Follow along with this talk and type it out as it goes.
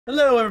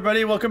Hello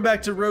everybody, welcome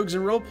back to Rogues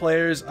and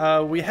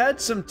Roleplayers. We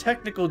had some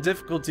technical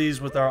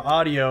difficulties with our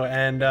audio,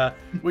 and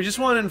we just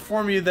want to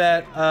inform you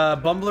that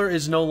Bumblure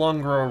is no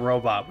longer a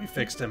robot. We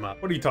fixed him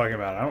up. What are you talking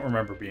about? I don't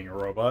remember being a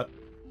robot.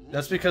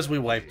 That's because we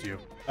wiped you.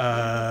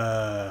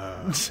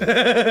 I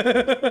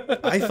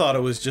thought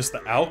it was just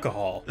the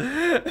alcohol.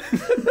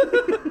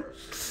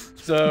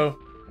 So,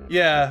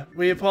 yeah,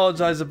 we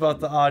apologize about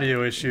the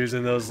audio issues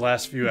in those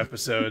last few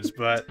episodes,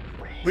 but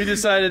we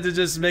decided to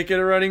just make it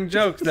a running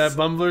joke that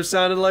Bumblure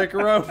sounded like a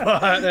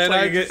robot, and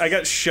I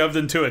got shoved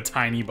into a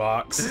tiny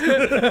box.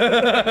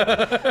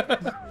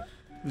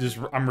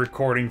 I'm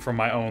recording from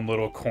my own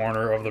little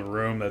corner of the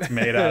room that's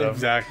made out of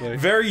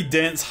very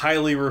dense,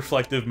 highly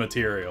reflective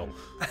material.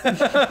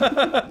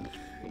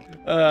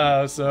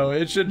 So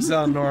it should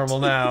sound normal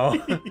now.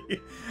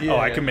 Yeah. Oh,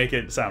 I can make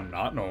it sound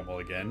not normal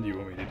again. Do you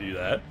want me to do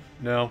that?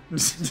 No.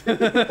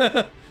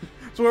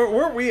 So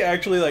weren't we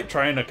actually like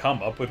trying to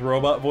come up with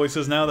robot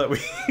voices now that we?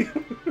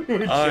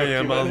 I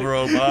am a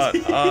robot.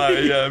 I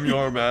am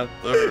your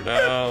master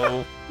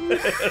now.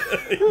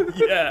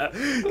 Yeah,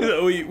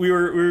 we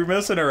were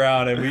messing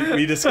around and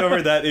we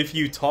discovered that if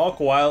you talk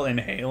while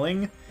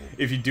inhaling,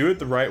 if you do it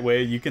the right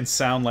way, you can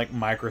sound like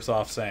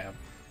Microsoft Sam.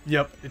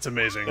 Yep, it's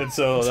amazing. And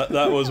so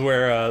that was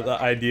where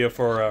the idea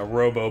for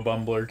Robo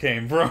Bumblure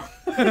came from.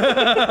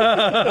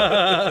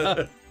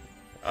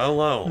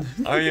 Hello,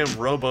 I am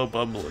Robo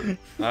Bumblure.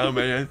 How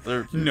may I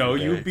serve you No,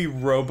 today? you would be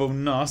Robo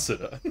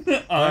Nocida.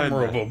 I'm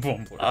Robo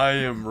Bumblure. I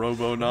am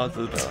Robo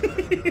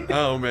Nocida.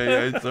 How may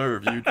I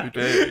serve you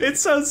today? It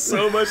sounds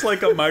so much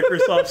like a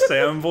Microsoft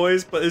Sam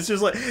voice, but it's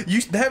just like,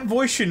 that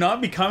voice should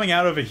not be coming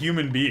out of a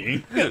human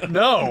being.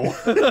 No.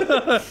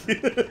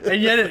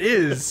 And yet it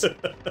is.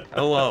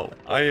 Hello,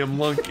 I am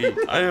Lunky.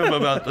 I am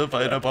about to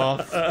fight a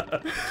boss.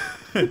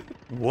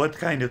 What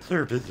kind of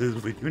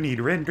services would you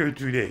need rendered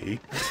today?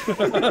 Here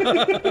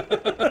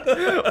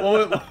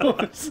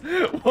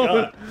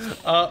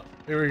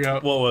we go.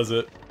 What was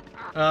it?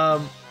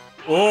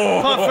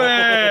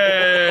 Puffish!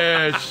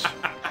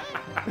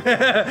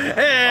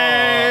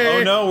 Hey!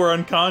 Oh no, we're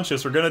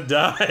unconscious. We're gonna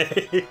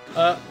die.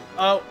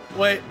 Oh,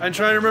 wait, I'm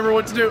trying to remember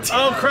what to do.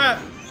 Oh, crap!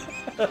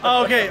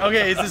 Oh,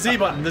 okay, it's the Z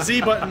button. The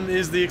Z button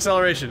is the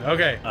acceleration.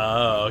 Okay.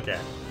 Oh, okay.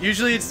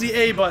 Usually it's the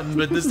A button,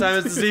 but this time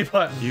it's the Z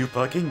button. You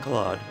fucking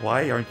Claude,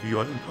 why aren't you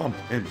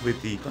incompetent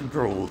with the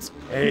controls?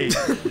 Hey,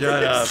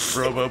 shut up,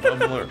 Robo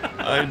Bumblure.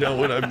 I know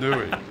what I'm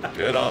doing.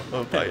 Get off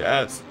of my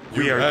ass.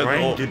 We are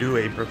trying to do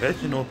a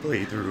professional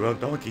playthrough of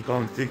Donkey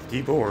Kong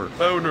 64.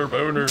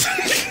 Boner.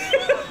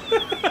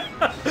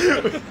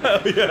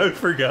 Oh yeah, I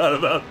forgot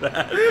about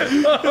that.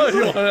 Oh,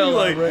 you want to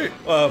elaborate?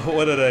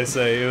 What did I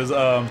say? It was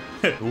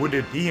Would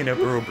it be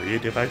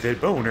inappropriate if I said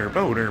boner?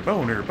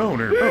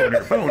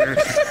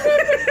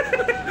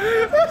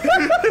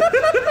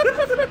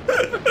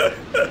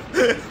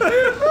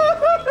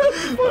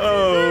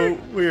 Oh,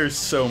 we are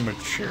so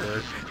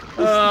mature.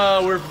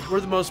 We're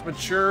the most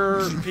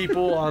mature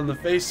people on the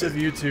face of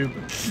YouTube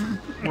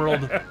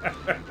world.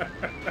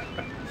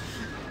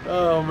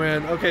 Oh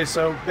man. Okay,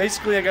 so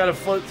basically I gotta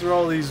float through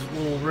all these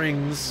little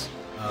rings.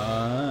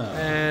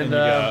 And you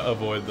gotta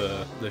avoid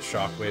the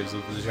shockwaves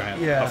of the giant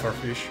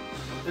pufferfish.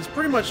 It's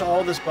pretty much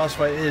all this boss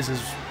fight is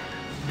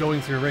going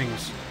through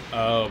rings.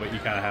 Oh, but you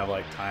kind of have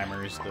like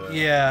timers to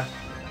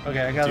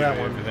Okay, I got that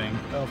one. Everything.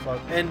 Oh fuck!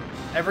 And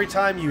every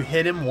time you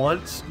hit him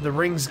once, the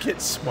rings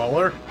get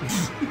smaller.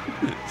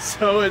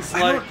 So it's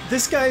like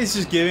this guy is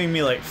just giving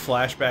me like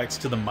flashbacks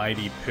to the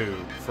Mighty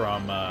Pooh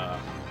from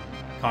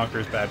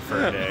Conker's Bad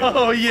Fur Day.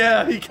 Oh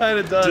yeah, he kind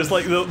of does. Just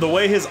like the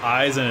way his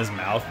eyes and his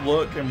mouth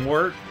look and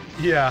work.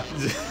 Yeah.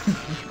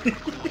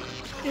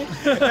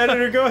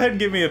 Editor, go ahead and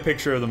give me a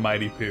picture of the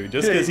Mighty Pooh,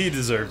 just because he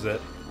deserves it.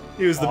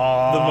 He was the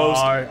most.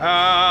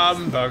 I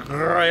am the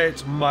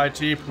great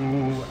Mighty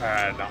Pooh,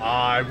 and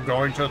I'm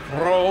going to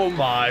throw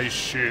my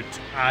shit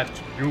at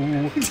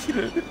you.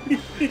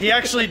 He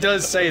actually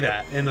does say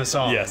that in the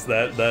song. Yes,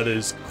 that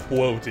is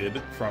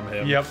quoted from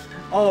him. Yep.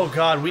 Oh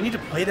god, we need to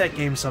play that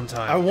game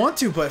sometime. I want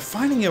to, but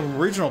finding an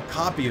original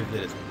copy of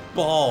it is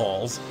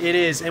balls. It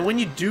is, and when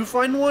you do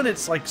find one,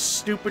 it's like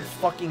stupid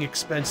fucking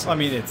expensive. I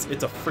mean, it's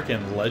a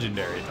freaking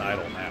legendary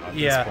title now at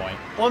this point.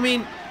 Well, I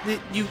mean,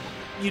 you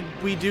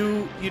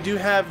do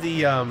have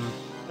the I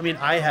mean,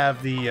 I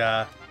have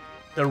the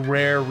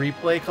rare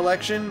replay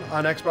collection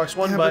on Xbox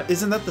One, but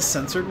isn't that the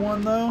censored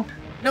one though?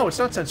 No, it's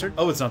not censored.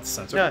 Oh, it's not the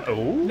censored. No,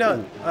 oh.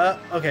 No.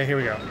 Okay, here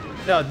we go.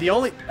 No, the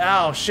only.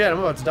 Oh shit! I'm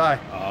about to die.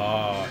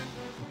 Oh.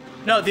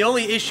 No, the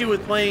only issue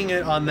with playing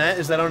it on that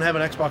is that I don't have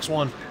an Xbox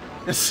One.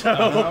 So.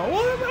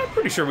 Well, I'm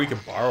pretty sure we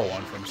could borrow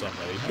one from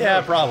somebody.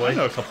 Probably. I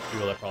know a couple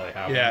people that probably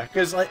have. Yeah,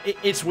 because like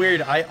it's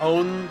weird. I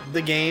own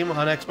the game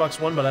on Xbox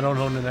One, but I don't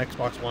own an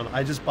Xbox One.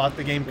 I just bought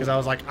the game because I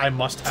was like, I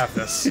must have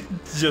this.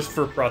 Just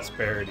for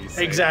prosperity's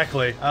sake.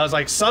 Exactly. I was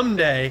like,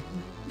 someday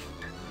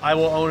I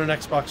will own an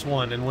Xbox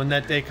One, and when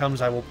that day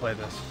comes, I will play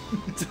this.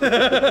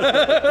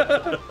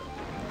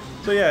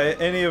 So yeah,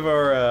 any of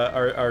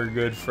our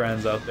good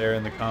friends out there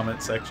in the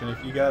comment section,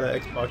 if you got an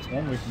Xbox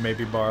One, we can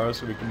maybe borrow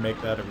so we can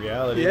make that a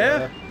reality.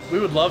 Yeah, we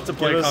would love to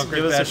play Conquer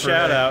Give us a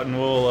shout out, and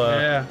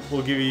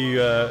we'll give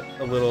you a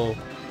little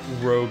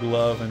rogue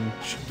love and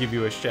give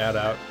you a shout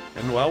out.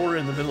 And while we're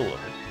in the middle of it,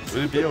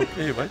 would it be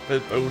okay if I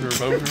pet boner?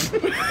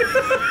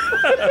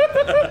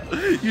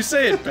 You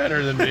say it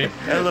better than me.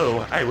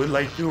 Hello, I would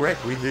like to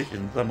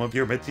requisition some of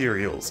your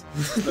materials.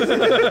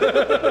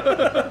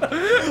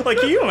 Like,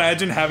 can you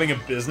imagine having a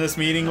business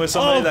meeting with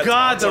somebody? Oh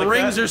God, the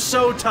rings are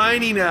so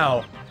tiny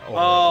now.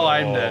 Oh,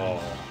 I'm dead.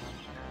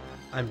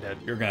 I'm dead.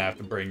 You're gonna have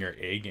to bring your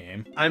A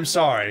game. I'm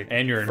sorry.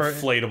 And your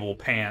inflatable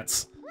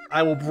pants.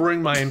 I will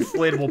bring my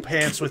inflatable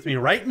pants with me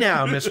right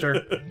now,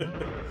 mister.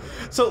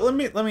 So let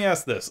me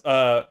ask this.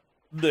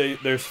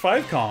 There's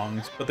 5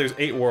 Kongs, but there's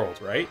 8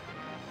 worlds, right?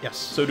 Yes.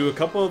 So do a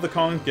couple of the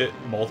Kongs get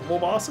multiple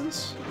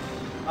bosses?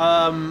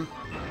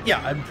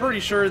 Yeah, I'm pretty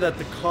sure that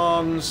the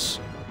Kongs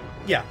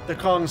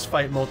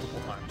fight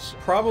multiple times.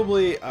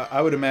 Probably,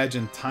 I would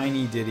imagine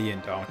Tiny, Diddy,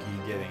 and Donkey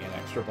getting an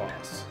extra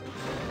boss.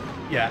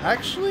 Yeah,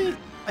 actually,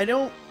 I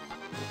don't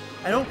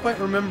quite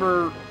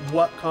remember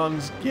what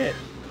Kongs get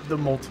the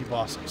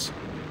multi-bosses.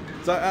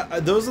 So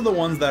those are the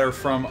ones that are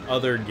from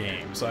other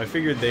games, so I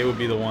figured they would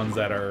be the ones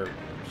that are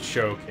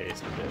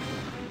showcased a bit.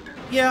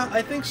 Yeah,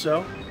 I think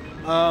so.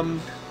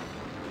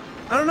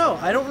 I don't know.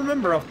 I don't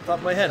remember off the top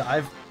of my head.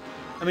 I've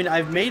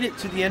made it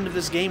to the end of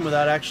this game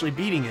without actually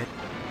beating it.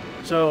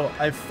 So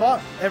I've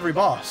fought every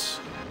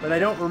boss, but I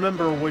don't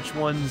remember which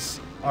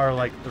ones are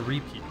like the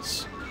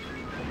repeats.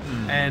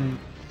 And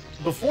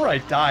before I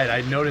died,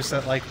 I noticed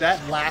that like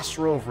that last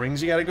row of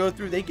rings you gotta go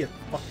through, they get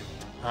fucking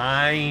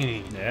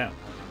tiny. Yeah.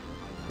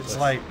 It's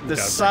like the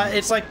size.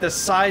 It's like the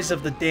size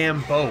of the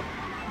damn boat.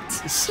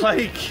 It's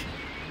like.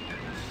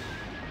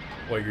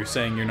 What, you're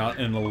saying you're not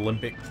an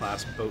Olympic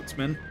class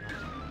boatsman?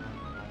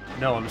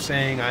 No, I'm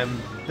saying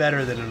I'm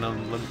better than an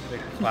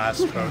Olympic class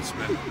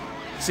boatsman.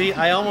 See,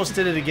 I almost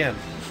did it again.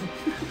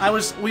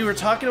 We were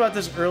talking about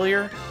this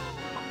earlier.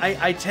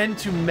 I tend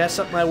to mess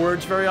up my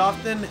words very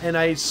often, and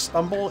I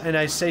stumble and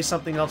I say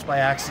something else by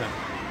accident.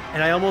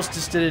 And I almost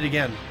just did it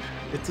again.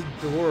 It's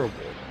adorable.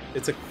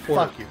 It's a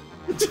quirk. Fuck you.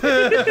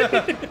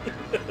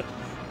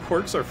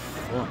 Quirks are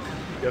fun.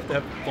 You have to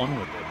have fun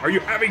with it. Are you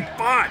having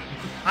fun?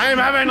 I am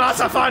having lots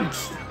of fun!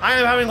 I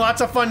am having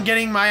lots of fun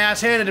getting my ass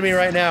handed to me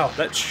right now.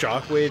 That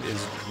shockwave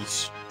is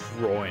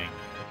destroying.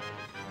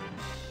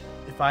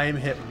 If I am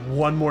hit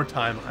one more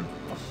time, I'm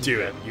fucking Do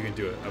dead. it. You can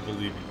do it. I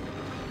believe you.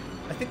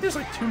 I think there's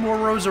like 2 more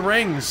rows of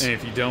rings. And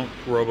if you don't,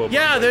 Robo Bumblure.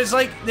 Yeah, there's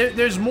like,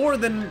 there's more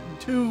than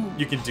 2.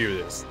 You can do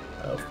this.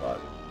 Oh, fuck.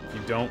 If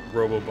you don't,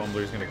 Robo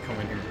Bumblure is gonna come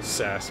in here and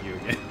sass you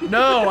again.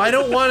 No, I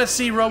don't want to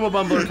see Robo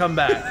Bumblure come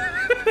back.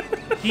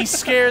 He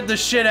scared the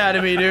shit out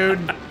of me, dude.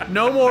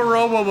 No more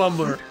Robo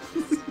Bumblure.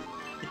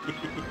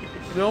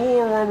 No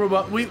more Robo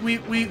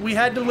Bumblure. We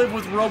had to live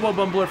with Robo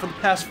Bumblure for the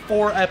past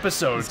 4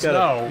 episodes.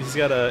 He's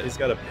got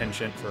a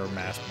penchant for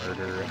mass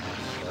murder.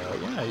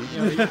 And,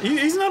 yeah,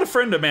 he's not a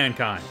friend of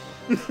mankind.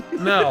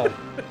 No,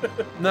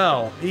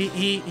 no.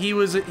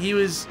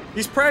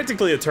 He's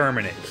practically a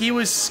Terminator. He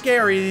was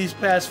scary these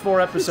past 4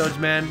 episodes,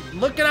 man.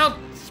 Look at how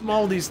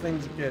small these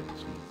things get.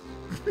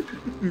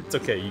 It's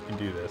okay, you can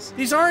do this.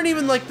 These aren't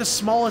even like the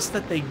smallest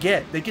that they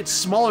get. They get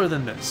smaller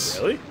than this.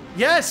 Really?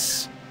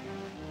 Yes.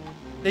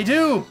 They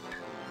do.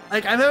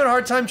 Like, I'm having a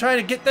hard time trying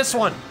to get this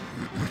one.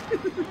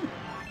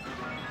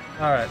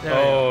 All right.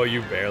 Oh,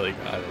 you barely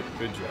got it.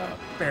 Good job.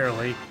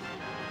 Barely.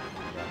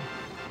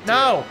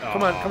 No!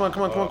 Come on,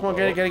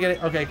 get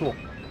it. Okay, cool.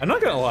 I'm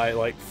not gonna lie,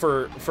 like,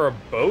 for a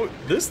boat,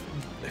 this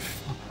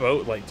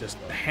boat, like, just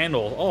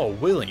handles all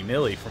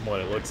willy-nilly from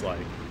what it looks like.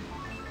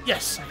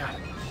 Yes, I got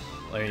it.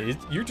 Like,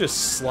 you're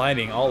just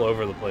sliding all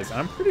over the place.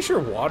 I'm pretty sure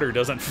water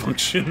doesn't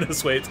function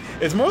this way.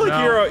 It's more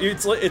like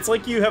it's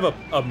like you have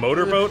a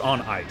motorboat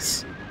on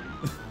ice.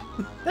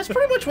 That's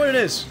pretty much what it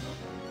is.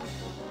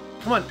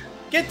 Come on,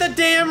 get the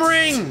damn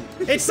ring!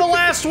 It's the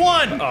last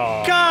one!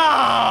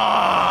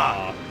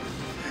 God!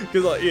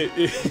 Because like,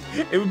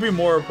 it would be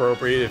more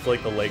appropriate if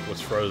like the lake was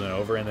frozen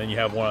over and then you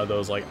have one of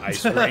those like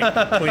ice rink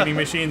cleaning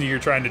machines and you're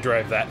trying to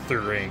drive that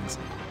through rings.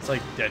 It's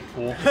like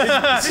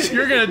Deadpool.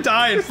 You're gonna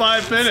die in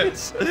 5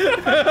 minutes.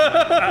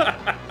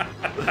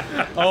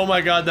 Oh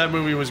my god, that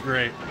movie was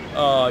great.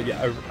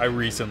 Yeah, I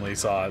recently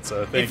saw it,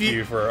 so thank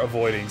you for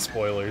avoiding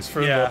spoilers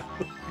for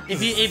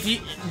If you,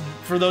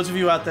 for those of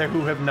you out there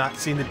who have not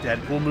seen the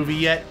Deadpool movie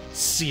yet,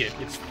 see it.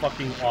 It's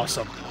fucking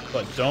awesome.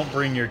 But don't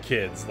bring your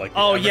kids. Like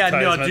oh yeah,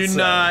 no, do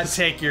not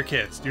take your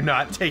kids. Do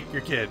not take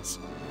your kids,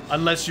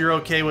 unless you're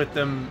okay with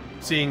them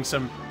seeing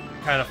some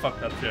kind of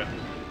fucked up shit.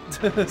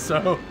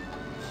 So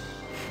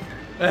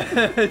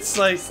it's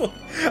like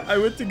I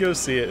went to go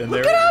see it, and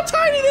look at how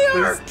tiny they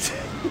are.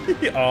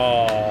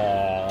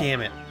 Oh, damn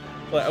it!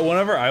 Like,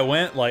 whenever I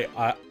went, like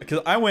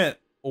because I went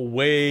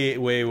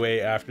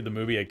way after the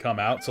movie had come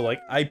out, so like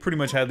I pretty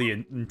much had the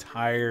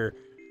entire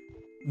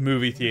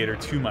movie theater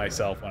to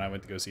myself when I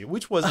went to go see it,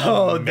 which was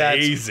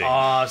amazing. That's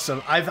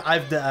awesome. I've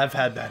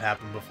had that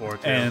happen before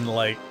too. And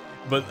like,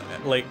 but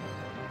like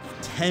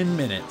 10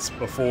 minutes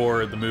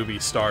before the movie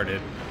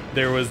started,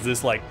 there was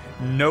this like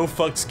no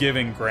fucks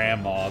given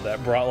grandma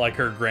that brought like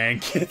her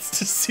grandkids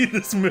to see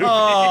this movie.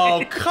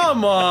 Oh,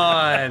 come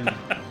on.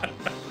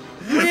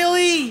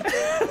 Really?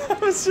 I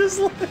was just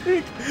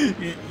like,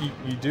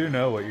 you do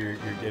know what you're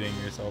getting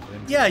yourself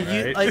into.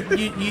 Yeah, right?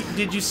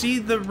 did you see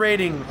the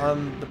rating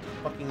on the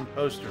fucking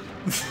poster?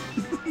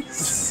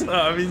 So,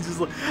 I mean,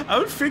 just like, I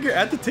would figure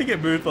at the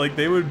ticket booth, like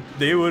they would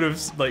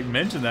have like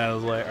mentioned that. I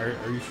was like,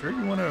 are you sure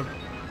you want to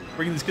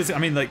bring these kids? I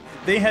mean, like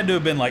they had to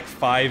have been like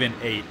 5 and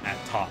 8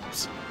 at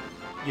tops.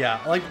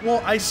 Yeah, like,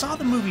 well, I saw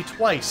the movie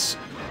twice,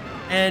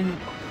 and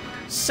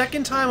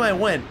second time I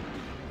went,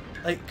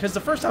 like, because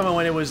the first time I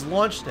went, it was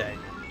launch day,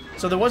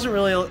 so there wasn't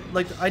really,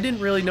 like, I didn't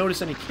really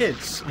notice any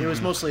kids. It was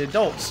mostly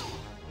adults,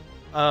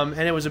 and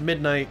it was a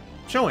midnight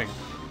showing.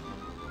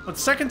 But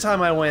the second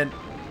time I went,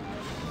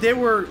 there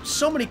were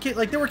so many kids,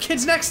 like, there were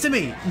kids next to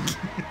me,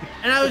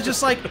 and I was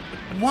just like,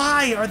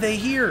 why are they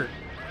here?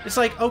 It's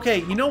like, okay,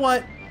 you know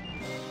what?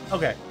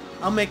 Okay,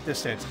 I'll make this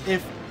sense.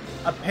 If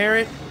a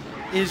parent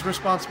is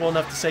responsible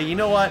enough to say, you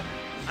know what,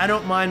 I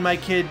don't mind my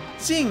kid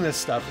seeing this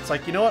stuff. It's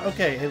like, you know what,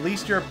 okay, at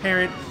least you're a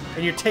parent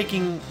and you're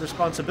taking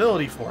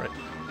responsibility for it.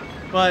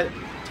 But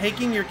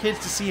taking your kids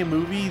to see a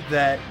movie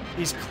that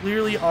is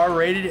clearly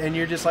R-rated and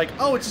you're just like,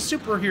 oh, it's a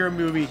superhero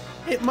movie,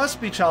 it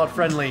must be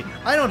child-friendly,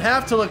 I don't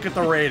have to look at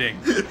the rating.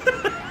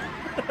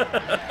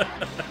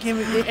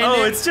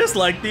 It's just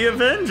like the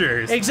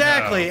Avengers.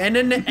 Exactly, Oh. and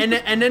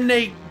then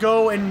they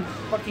go and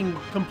fucking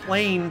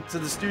complain to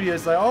the studio.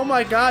 It's like, oh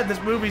my god, this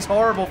movie's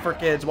horrible for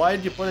kids. Why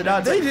did you put it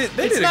out?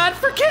 It's not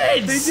for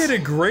kids. They did a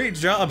great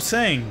job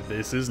saying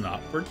this is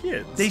not for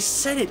kids. They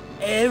said it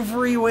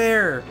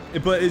everywhere.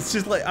 But it's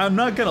just like, I'm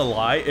not gonna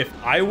lie, if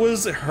I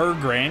was her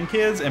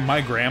grandkids and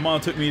my grandma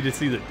took me to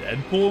see the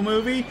Deadpool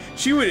movie,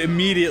 she would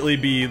immediately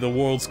be the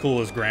world's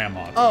coolest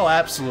grandma. Oh,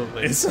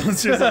 absolutely. So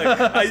it's just like,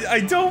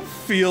 I don't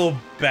feel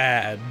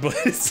bad, but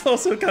it's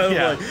also kind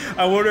of like,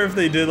 I wonder if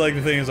they did like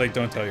the thing is like,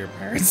 don't tell your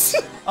parents.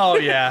 Oh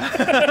yeah.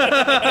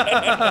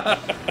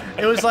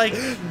 It was like,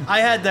 I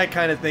had that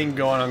kind of thing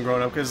going on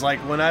growing up, because like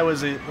when I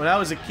was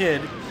a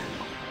kid,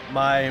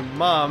 my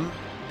mom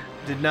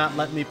did not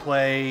let me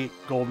play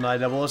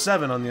GoldenEye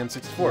 007 on the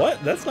N64.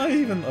 What? That's not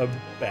even a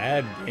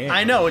bad game.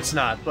 I know it's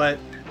not, but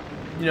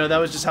you know, that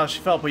was just how she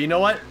felt. But you know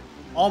what?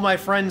 All my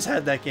friends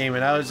had that game,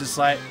 and I was just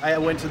like, I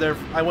went to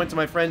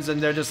my friends, and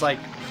they're just like,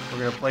 we're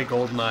gonna play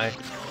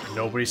GoldenEye.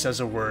 Nobody says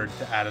a word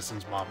to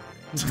Addison's mom.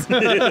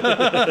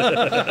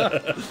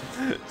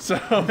 So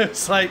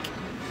it's like,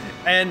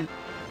 and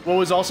what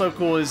was also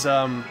cool is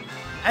I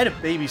had a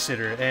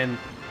babysitter, and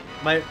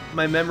my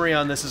memory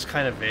on this is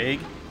kind of vague,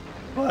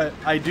 but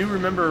I do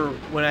remember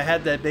when I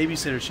had that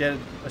babysitter, she had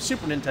a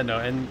Super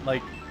Nintendo, and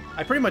like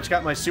I pretty much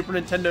got my Super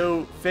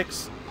Nintendo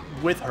fix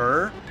with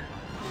her.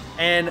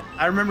 And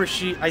I remember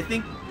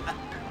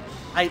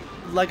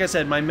like I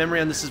said, my memory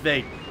on this is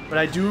vague, but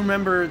I do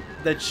remember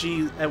that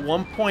she, at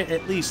one point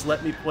at least,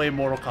 let me play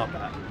Mortal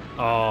Kombat.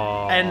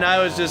 Oh. And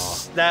I was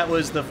just, that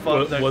was the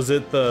fun. Was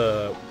it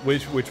the,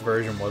 which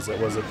version was it?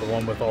 Was it the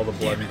one with all the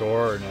blood and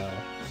gore, or no?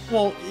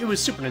 Well, it was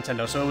Super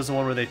Nintendo, so it was the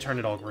one where they turned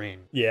it all green.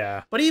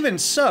 Yeah. But even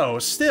so,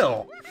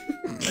 still,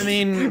 I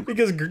mean...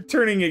 Because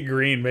turning it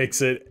green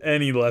makes it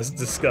any less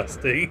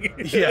disgusting.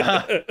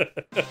 Yeah.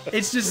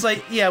 It's just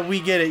like, yeah, we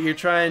get it. You're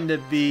trying to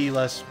be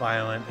less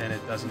violent, and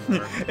it doesn't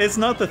work. It's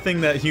not the thing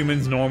that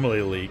humans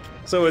normally leak,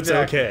 so it's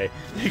okay.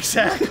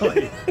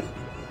 Exactly.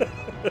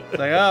 It's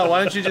like, oh,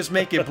 why don't you just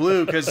make it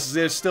blue? Because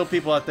there's still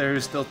people out there who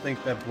still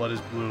think that blood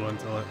is blue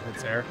until it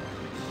hits air.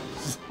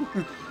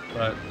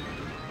 But...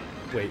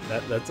 Wait,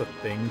 that's a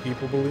thing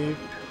people believe?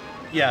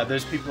 Yeah,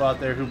 there's people out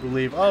there who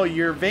believe, oh,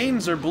 your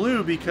veins are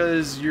blue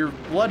because your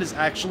blood is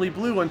actually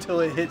blue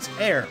until it hits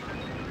air.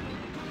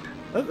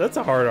 That's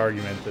a hard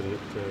argument to...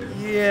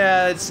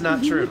 Yeah, it's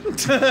not true.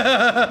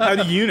 How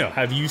do you know?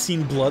 Have you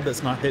seen blood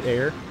that's not hit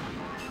air?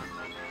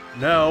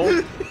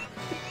 No.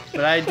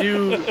 But I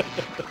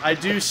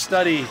do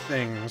study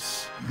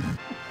things.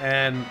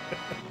 And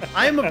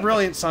I'm a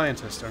brilliant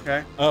scientist,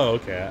 okay? Oh,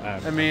 okay.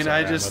 I mean,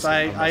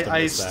 sorry,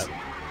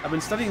 I've been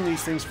studying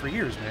these things for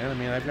years, man. I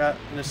mean, I've got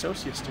an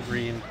associate's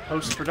degree in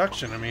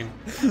post-production. I mean,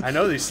 I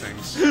know these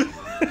things.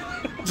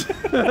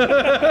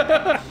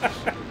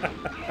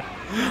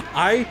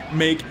 I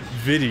make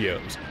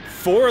videos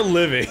for a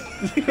living.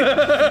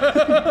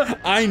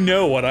 I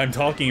know what I'm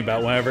talking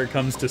about whenever it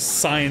comes to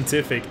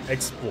scientific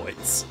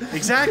exploits.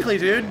 Exactly,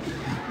 dude.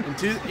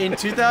 In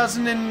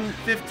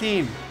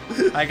 2015,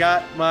 I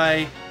got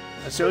my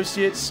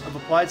Associates of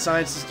Applied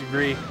Sciences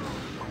degree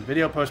in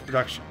video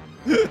post-production.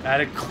 That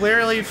it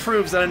clearly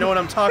proves that I know what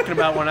I'm talking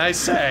about when I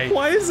say...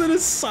 Why is it a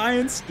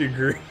science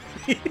degree?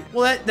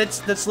 Well,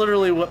 that's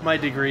literally what my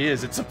degree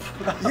is. It's a...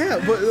 Yeah,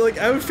 but like,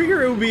 I would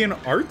figure it would be an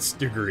arts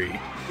degree.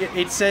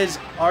 It says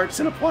Arts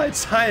and Applied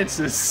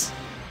Sciences.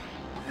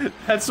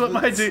 That's what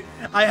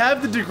I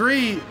have the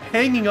degree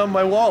hanging on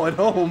my wall at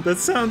home. That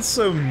sounds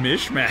so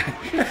mishmash.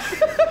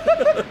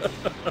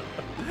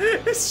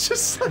 It's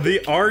just like...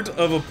 The art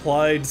of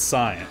applied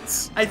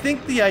science. I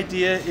think the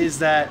idea is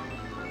that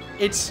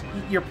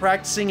you're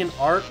practicing an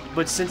art,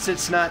 but since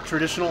it's not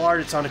traditional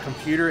art, it's on a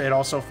computer. It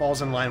also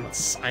falls in line with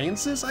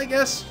sciences, I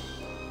guess.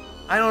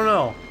 I don't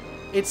know.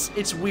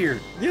 It's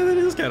weird. Yeah, that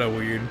is kind of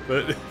weird,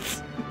 but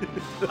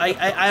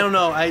I don't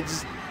know.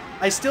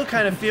 I still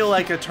kind of feel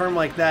like a term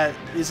like that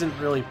isn't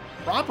really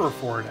proper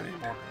for it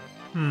anymore.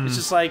 It's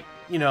just like,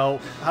 you know,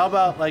 how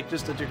about like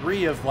just a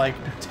degree of like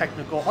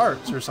technical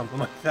arts or something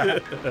like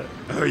that?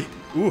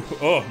 Ooh,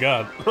 oh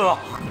god.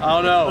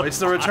 Oh no, it's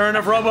the return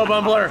of Robo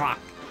Bumblure.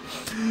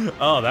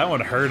 Oh, that one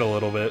hurt a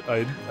little bit.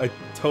 I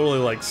totally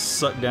like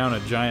sucked down a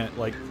giant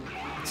like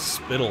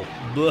spittle.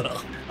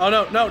 Blech. Oh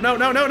no.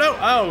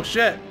 Oh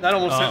shit, that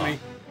almost hit me.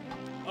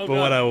 Oh, but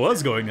what I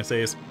was going to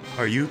say is,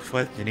 Are you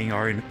questioning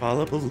our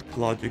infallible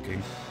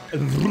logicking?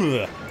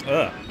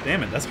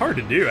 damn it, that's hard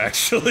to do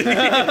actually.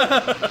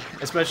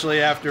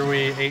 Especially after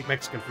we ate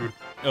Mexican food.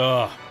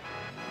 Ugh.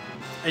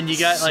 And you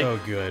got like so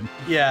good.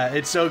 Yeah,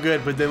 it's so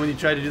good, but then when you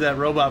try to do that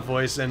robot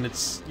voice and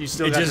you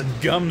still It got just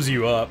gums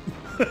you up.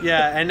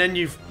 Yeah, and then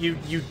you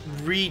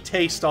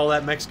re-taste all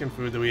that Mexican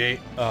food that we ate.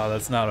 Oh,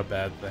 that's not a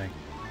bad thing.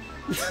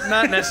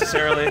 Not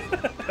necessarily.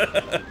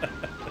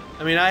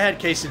 I mean, I had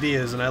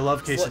quesadillas, and I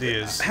love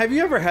quesadillas. Have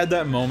you ever had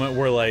that moment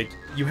where, like,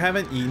 you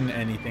haven't eaten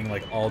anything,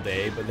 like, all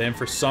day, but then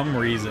for some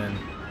reason,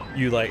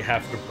 you, like,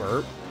 have to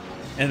burp,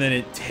 and then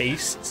it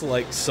tastes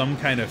like some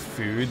kind of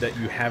food that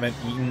you haven't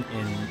eaten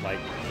in, like,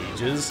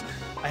 ages?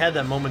 I had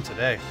that moment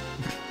today.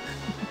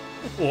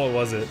 What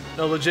was it?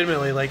 No,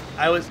 legitimately, like,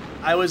 I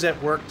was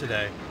at work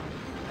today,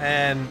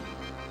 and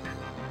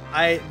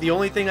the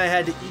only thing I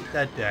had to eat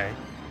that day,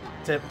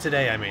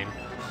 today I mean,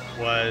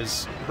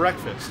 was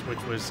breakfast,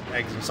 which was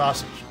eggs and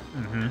sausage.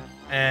 Mm-hmm.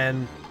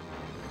 And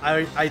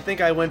I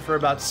think I went for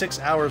about 6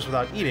 hours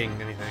without eating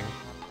anything,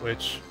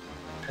 which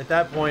at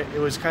that point it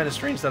was kind of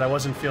strange that I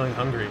wasn't feeling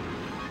hungry.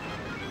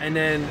 And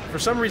then for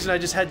some reason I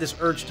just had this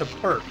urge to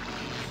burp.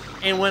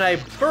 And when I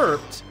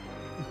burped,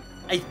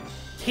 I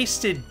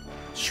tasted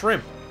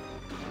shrimp.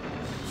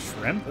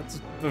 Shrimp?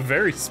 That's a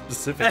very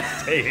specific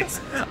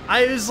taste.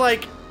 I was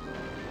like,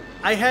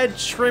 I had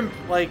shrimp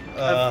like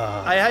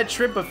I had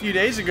shrimp a few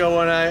days ago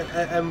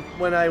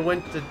when I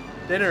went to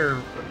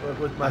dinner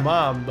with my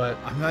mom, but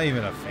I'm not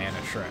even a fan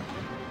of shrimp.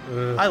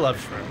 I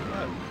love shrimp.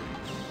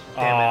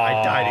 Damn it,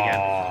 I died again.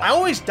 I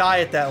always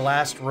die at that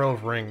last row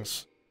of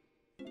rings.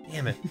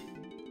 Damn it.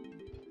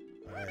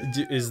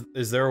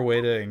 Is there a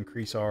way to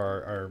increase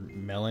our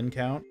melon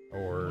count,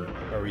 or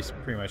are we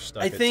pretty much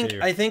stuck at 2?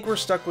 I think we're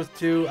stuck with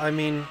 2. I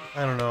mean,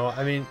 I don't know.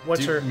 I mean,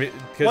 what's her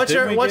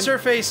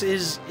face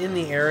is in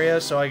the area,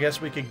 so I guess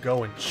we could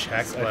go and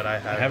check. But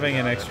having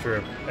an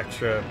extra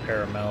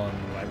pair of melon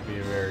might be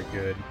very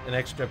good. An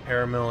extra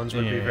pair of melons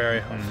would be very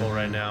helpful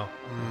right now.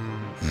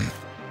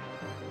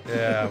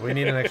 Yeah, we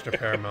need an extra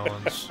pair of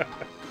melons.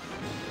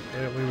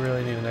 We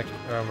really need an extra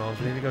pair of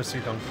melons. We need to go see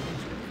Duncan.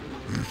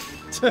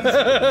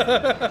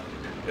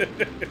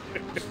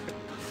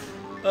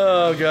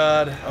 Oh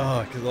god.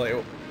 Oh, cause like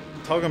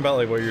talking about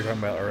like what you were talking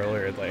about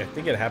earlier, like I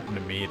think it happened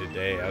to me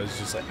today. I was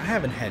just like, I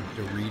haven't had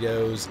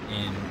Doritos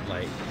in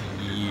like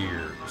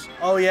years.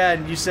 Oh yeah,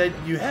 and you said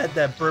you had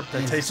that burp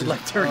that tasted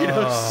like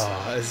Doritos.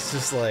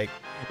 Oh,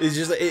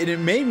 it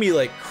made me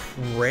like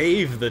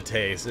crave the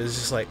taste. It's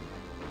just like,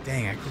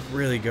 dang, I could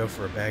really go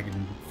for a bag of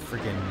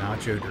freaking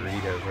nacho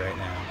Doritos right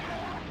now.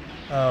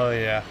 Oh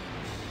yeah,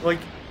 like.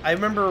 I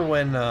remember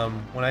when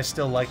I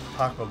still liked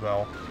Taco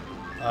Bell,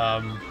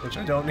 which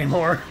I don't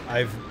anymore.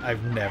 I've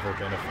never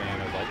been a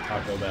fan of like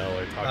Taco Bell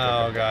or Taco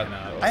Bell. Oh god,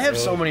 I have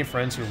so many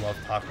friends who love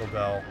Taco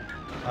Bell.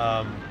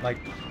 Like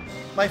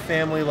my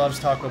family loves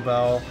Taco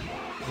Bell.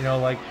 You know,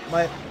 like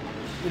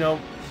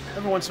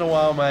every once in a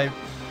while my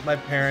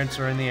parents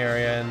are in the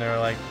area and they're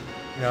like,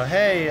 you know,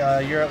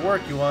 hey, you're at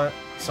work, you want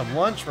some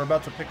lunch? We're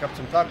about to pick up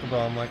some Taco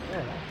Bell. I'm like,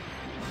 oh.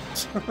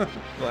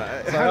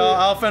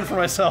 I'll fend for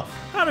myself.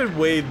 How did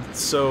Wade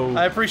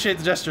I appreciate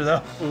the gesture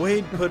though.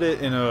 Wade put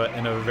it in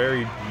a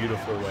very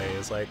beautiful way.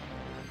 It's like,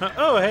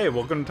 oh hey,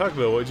 welcome to Taco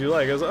Bell. What'd you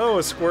like? I was like, oh,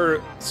 a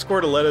squirt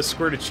of lettuce,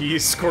 squirt of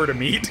cheese, squirt of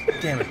meat.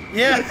 Damn it.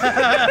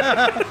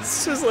 Yeah.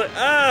 It's just like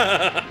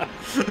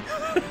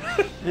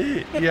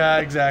Yeah,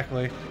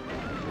 exactly.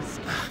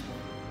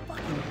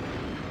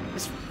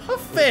 It's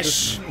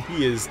fish.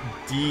 He is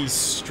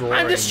destroying.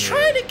 I'm just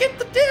trying to get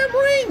the damn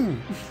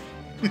ring.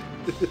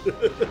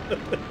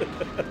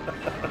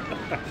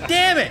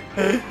 Damn it!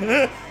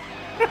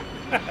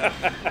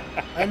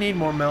 I need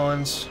more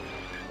melons.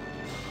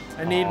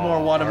 I need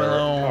more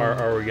watermelon.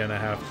 Are we gonna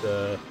have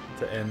to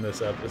end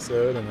this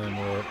episode and then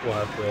we'll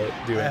have to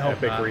do an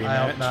epic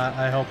rematch?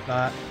 I hope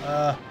not.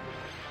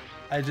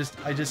 I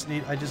just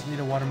need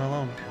a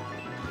watermelon.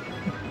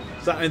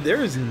 So,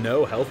 there is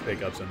no health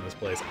pickups in this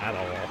place at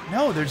all.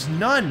 No, there's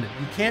none.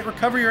 You can't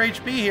recover your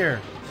HP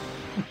here.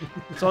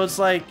 So it's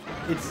like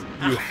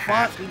you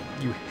have to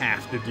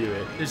do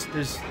it.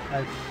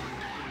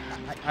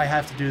 I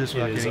have to do this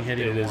without getting hit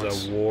even once. It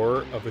is a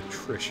war of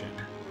attrition.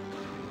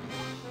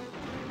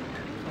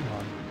 Come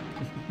on.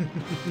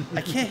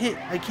 I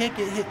can't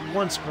get hit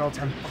once or else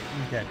I'm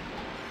fucking dead.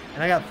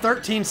 And I got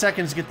 13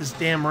 seconds to get this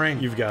damn ring.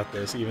 You've got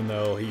this, even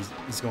though he's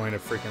going to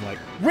freaking like.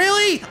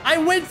 Really? I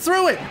went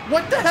through it!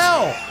 What the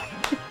hell?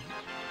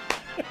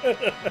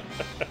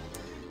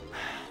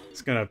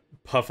 He's gonna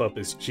puff up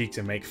his cheeks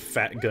and make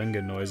fat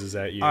Gunga noises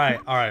at you.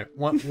 Alright.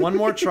 One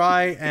more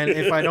try, and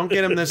if I don't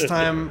get him this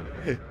time...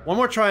 One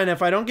more try, and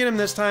if I don't get him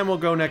this time, we'll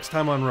go next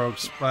time on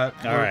Rogues. But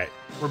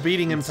we're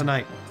beating him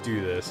tonight. Let's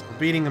do this. We're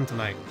beating him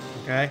tonight,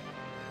 okay?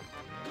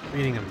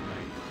 Beating him tonight.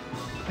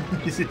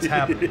 It's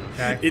happening,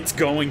 okay? It's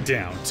going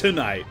down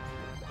tonight.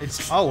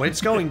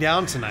 It's going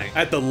down tonight.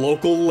 At the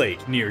local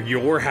lake near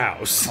your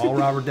house. All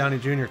Robert Downey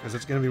Jr., because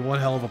it's going to be one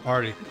hell of a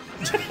party.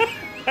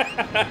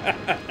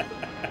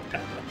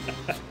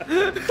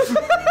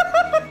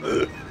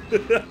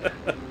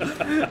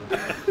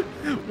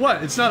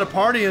 What? It's not a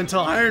party until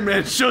Iron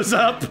Man shows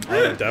up.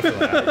 Oh,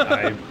 definitely.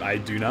 I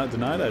do not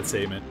deny that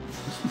statement.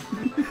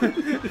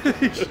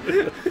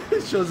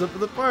 He shows up at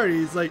the party.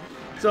 He's like,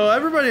 so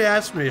everybody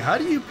asked me, how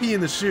do you pee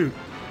in the chute?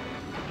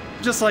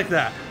 Just like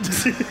that.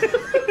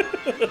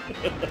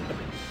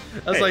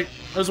 That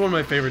was one of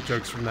my favorite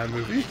jokes from that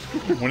movie.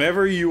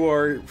 Whenever you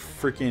are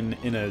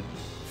freaking in a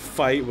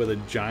fight with a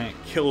giant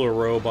killer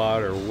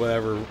robot or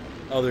whatever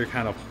other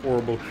kind of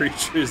horrible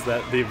creatures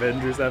that the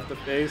Avengers have to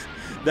face,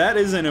 that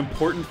is an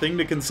important thing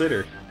to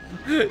consider.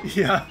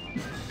 Yeah.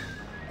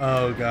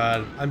 Oh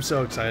god, I'm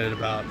so excited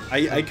about.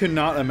 I could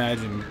not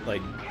imagine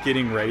like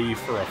getting ready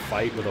for a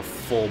fight with a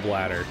full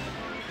bladder.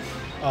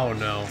 Oh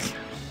no.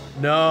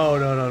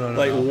 No.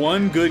 Like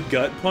one good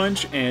gut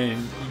punch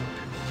and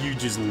you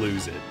just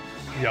lose it.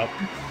 Yep.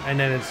 And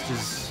then it's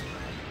just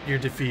you're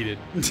defeated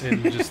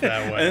in just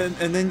that way.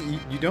 And then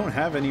you don't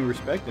have any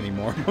respect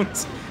anymore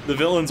amongst the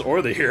villains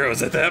or the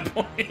heroes at that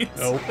point.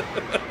 Nope.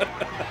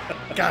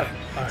 Got it.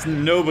 Right.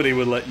 Nobody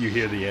would let you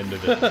hear the end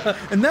of it.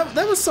 And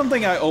that was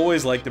something I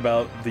always liked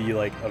about the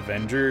like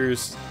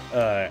Avengers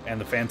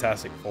and the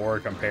Fantastic Four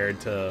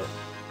compared to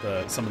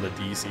some of the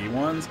DC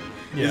ones.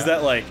 Yeah. Is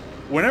that like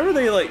whenever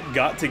they like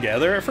got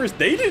together at first,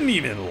 they didn't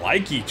even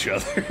like each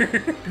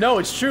other. No,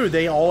 it's true.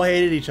 They all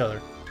hated each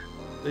other.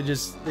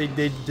 They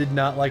did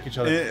not like each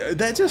other.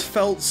 That just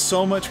felt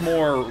so much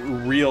more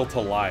real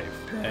to life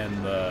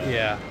and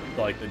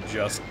like the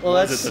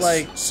that's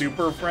like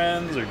Super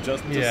Friends or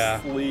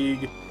Justice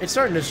League. It's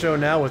starting to show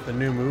now with the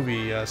new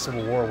movie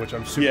Civil War, which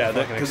I'm super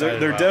fucking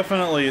excited they're about.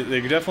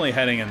 definitely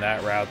heading in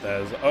that route.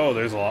 As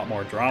there's a lot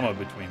more drama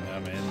between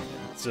them, and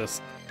it's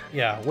just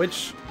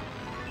which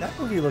that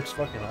movie looks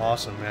fucking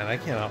awesome, man. I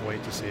cannot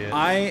wait to see it.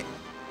 I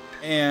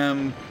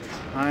am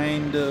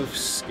kind of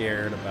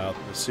scared about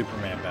the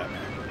Superman-Batman.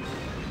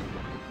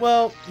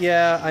 Well,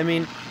 yeah, I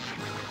mean,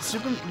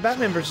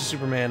 Batman vs.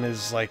 Superman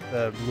is like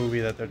the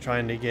movie that they're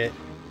trying to get,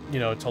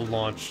 to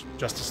launch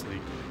Justice League.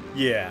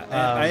 Yeah,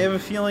 I have a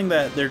feeling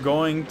that they're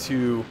going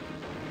to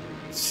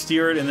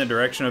steer it in the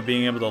direction of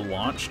being able to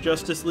launch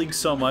Justice League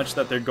so much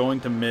that they're going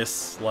to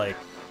miss, like,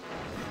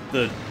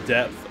 the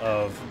depth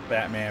of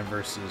Batman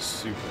vs.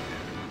 Superman.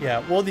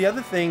 Yeah, well, the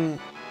other thing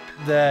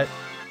that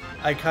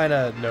I kind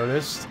of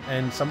noticed,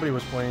 and somebody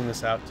was pointing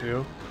this out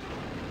too,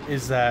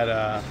 is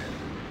that,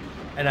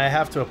 and I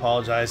have to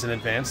apologize in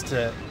advance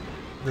to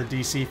the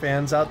DC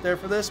fans out there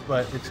for this,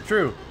 but it's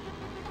true.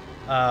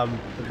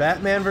 The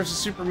Batman vs.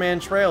 Superman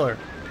trailer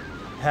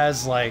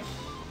has like,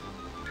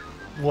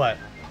 what,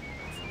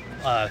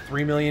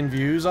 3 million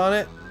views on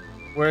it?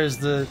 Whereas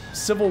the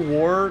Civil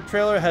War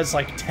trailer has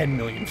like 10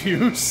 million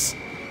views.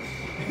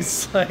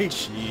 It's like,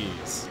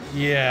 jeez.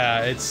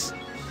 Yeah,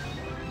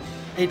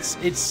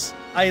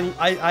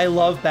 I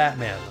love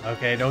Batman,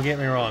 okay? Don't get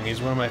me wrong, he's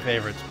one of my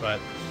favorites,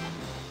 but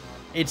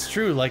it's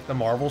true, like, the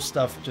Marvel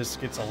stuff just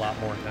gets a lot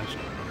more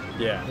attention.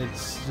 Yeah.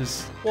 It's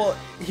just... Well,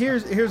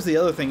 here's the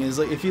other thing, is,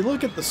 like, if you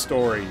look at the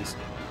stories,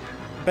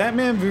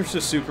 Batman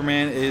vs.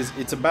 Superman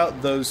it's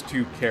about those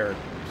two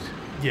characters.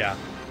 Yeah.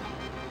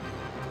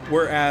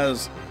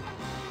 Whereas,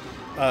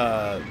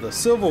 the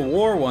Civil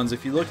War ones,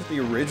 if you look at the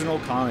original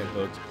comic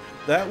books,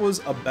 that was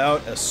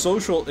about a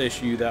social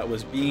issue that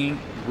was being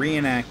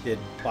reenacted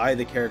by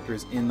the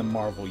characters in the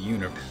Marvel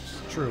Universe.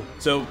 True.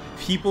 So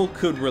people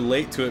could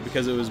relate to it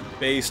because it was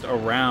based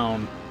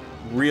around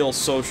real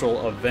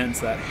social events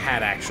that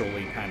had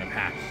actually kind of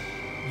happened.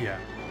 Yeah.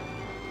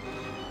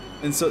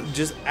 And so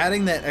just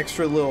adding that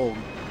extra little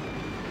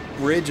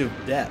bridge of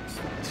depth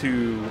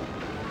to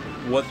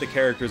what the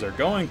characters are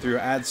going through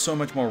adds so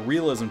much more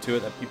realism to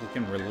it that people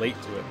can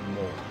relate to it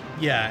more.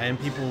 Yeah, and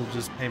people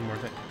just pay more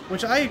attention,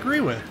 which I agree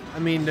with. I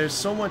mean, there's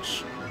so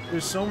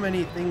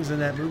many things in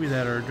that movie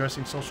that are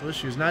addressing social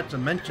issues, not to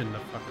mention the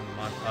fucking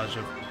montage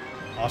of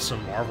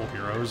awesome Marvel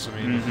heroes.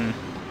 I mean,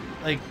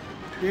 like,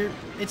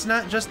 it's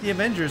not just the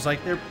Avengers. Like,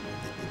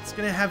 it's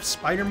gonna have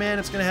Spider-Man,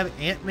 it's gonna have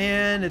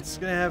Ant-Man, it's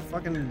gonna have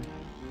fucking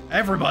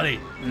everybody.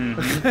 I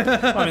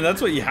mean,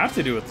 that's what you have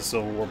to do with the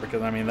Civil War,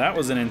 because, I mean, that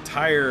was an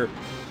entire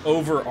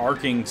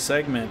overarching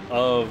segment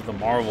of the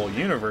Marvel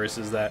Universe,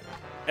 is that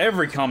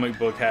every comic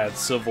book had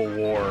Civil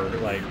War,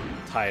 like,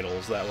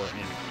 titles that were in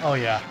it. Oh,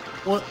 yeah.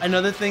 Well,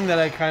 another thing that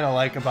I kind of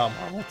like about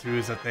Marvel, too,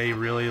 is that they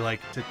really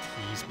like to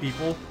tease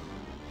people.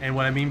 And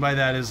what I mean by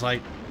that is,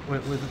 like,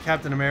 with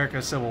Captain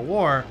America: Civil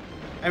War,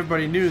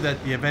 everybody knew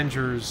that the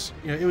Avengers,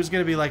 you know, it was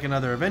going to be like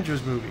another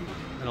Avengers movie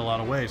in a lot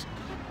of ways.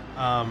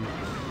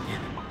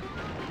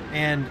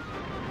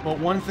 But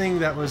one thing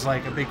that was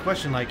like a big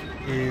question, like,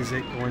 is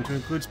it going to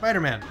include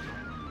Spider-Man?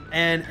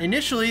 And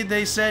initially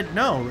they said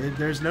no,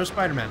 there's no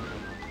Spider-Man,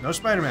 no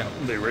Spider-Man.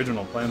 The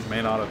original plans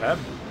may not have had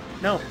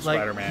no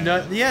Spider-Man.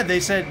 No, yeah, they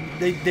said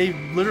they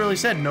literally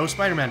said no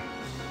Spider-Man,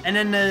 and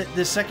then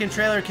the second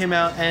trailer came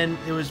out and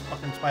it was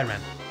fucking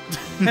Spider-Man.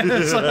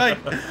 It's like,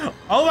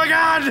 oh my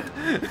god!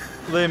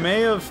 They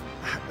may have.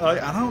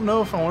 I don't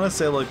know if I want to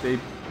say like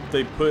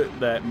they put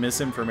that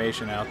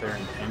misinformation out there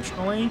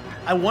intentionally.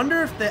 I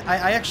wonder if they.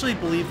 I actually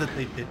believe that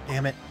they did.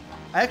 Damn it!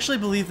 I actually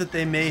believe that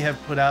they may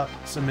have put out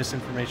some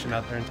misinformation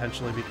out there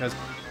intentionally, because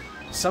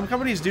some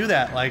companies do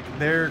that. Like,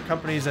 there are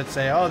companies that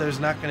say, "Oh, there's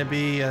not going to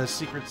be a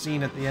secret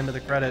scene at the end of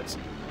the credits,"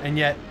 and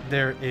yet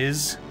there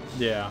is.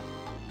 Yeah.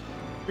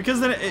 Because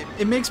then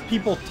it makes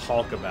people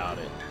talk about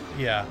it.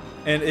 Yeah.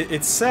 And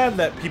it's sad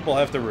that people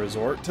have to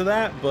resort to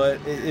that, but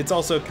it's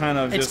also kind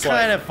of just like...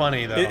 It's kind of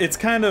funny, though. It's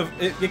kind of...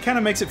 It kind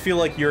of makes it feel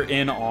like you're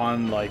in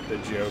on, like, the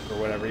joke or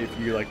whatever. If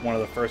you're, like, one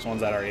of the first ones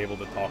that are able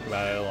to talk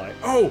about it, like,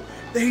 oh,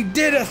 they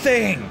did a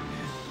thing!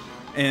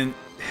 And...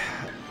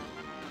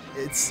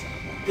 It's...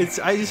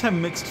 I just have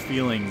mixed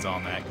feelings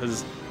on that,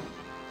 because...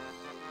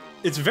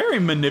 It's very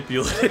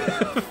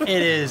manipulative. It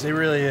is. It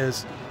really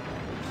is.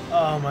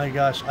 Oh my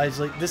gosh. I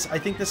think this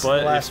is the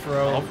last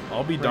row.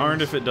 I'll be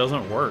darned if it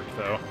doesn't work,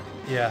 though.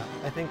 Yeah,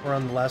 I think we're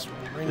on the last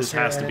ring. This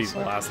has to be the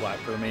last lap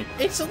for me.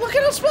 Look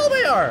at how small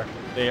they are!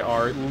 They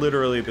are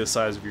literally the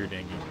size of your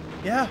dinghy.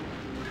 Yeah.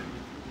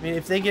 I mean,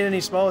 if they get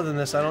any smaller than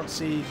this, I don't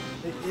see...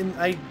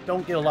 I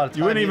don't get a lot of time.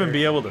 You wouldn't even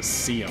be able to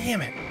see them.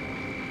 Damn it.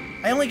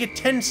 I only get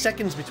 10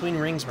 seconds between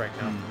rings right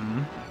now.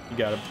 Mm-hmm. You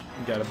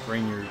gotta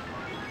bring your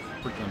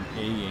freaking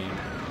A game.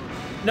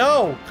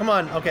 No! Come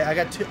on. Okay, I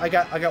got two. I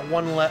got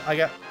one left. I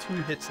got 2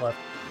 hits left.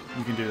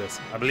 You can do this.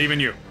 I believe in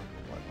you.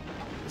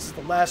 This is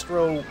the last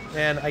row,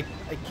 man. I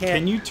can't...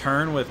 Can you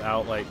turn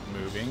without, like,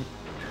 moving?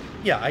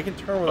 Yeah, I can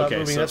turn without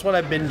moving. So... That's what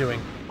I've been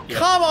doing. Yeah.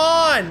 Come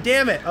on!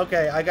 Damn it!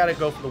 Okay, I gotta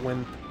go for the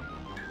win.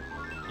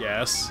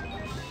 Yes.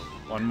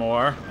 One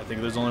more. I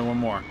think there's only one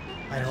more.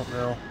 I don't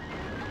know.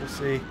 We'll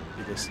see.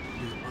 Do this.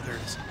 Oh, there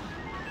it is.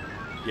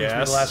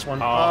 Yes. The last one.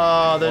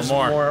 Oh, there's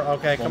one more.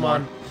 Okay, come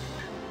on.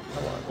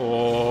 Come on.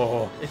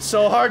 Oh. It's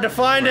so hard to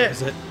find it. Where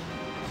is it?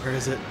 Where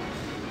is it?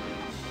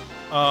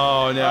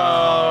 Oh, no.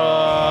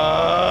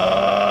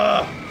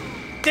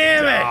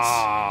 Damn it!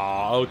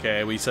 Oh,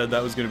 okay. We said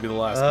that was going to be the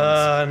last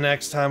one.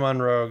 Next time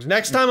on Rogues.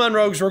 Next time on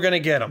Rogues, we're going to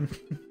get them.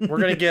 We're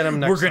going to get them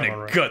next time on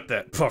Rogues. We're going to gut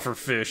that puffer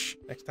fish.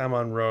 Next time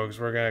on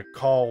Rogues, we're going to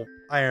call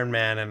Iron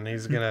Man, and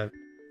he's going to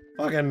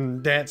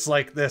fucking dance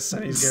like this,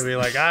 and he's going to be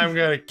like, I'm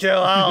going to kill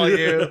all of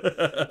you.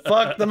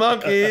 Fuck the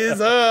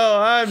monkeys.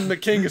 Oh, I'm the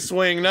king of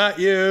swing, not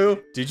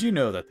you. Did you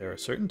know that there are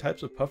certain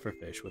types of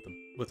pufferfish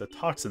with a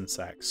toxin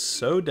sac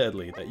so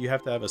deadly that you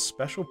have to have a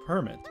special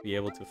permit to be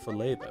able to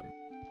fillet them?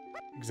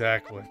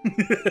 Exactly.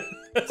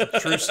 It's a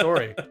true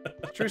story.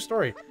 True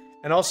story.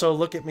 And also,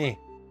 look at me.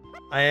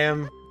 I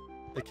am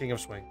the king of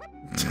swing.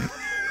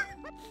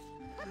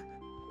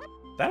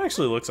 That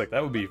actually looks like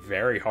that would be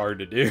very hard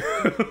to do.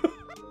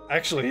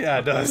 Actually, yeah,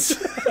 it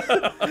does.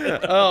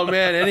 Oh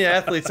man, any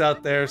athletes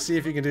out there, see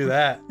if you can do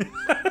that.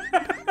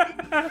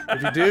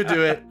 If you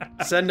do it,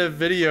 send a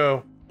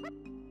video.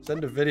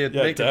 Send a video.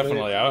 Yeah,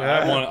 definitely.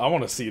 I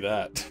want to see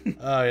that.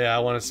 Oh yeah, I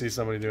want to see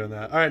somebody doing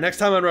that. All right, next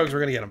time on Rogues,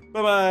 we're gonna get them.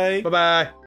 Bye bye. Bye bye.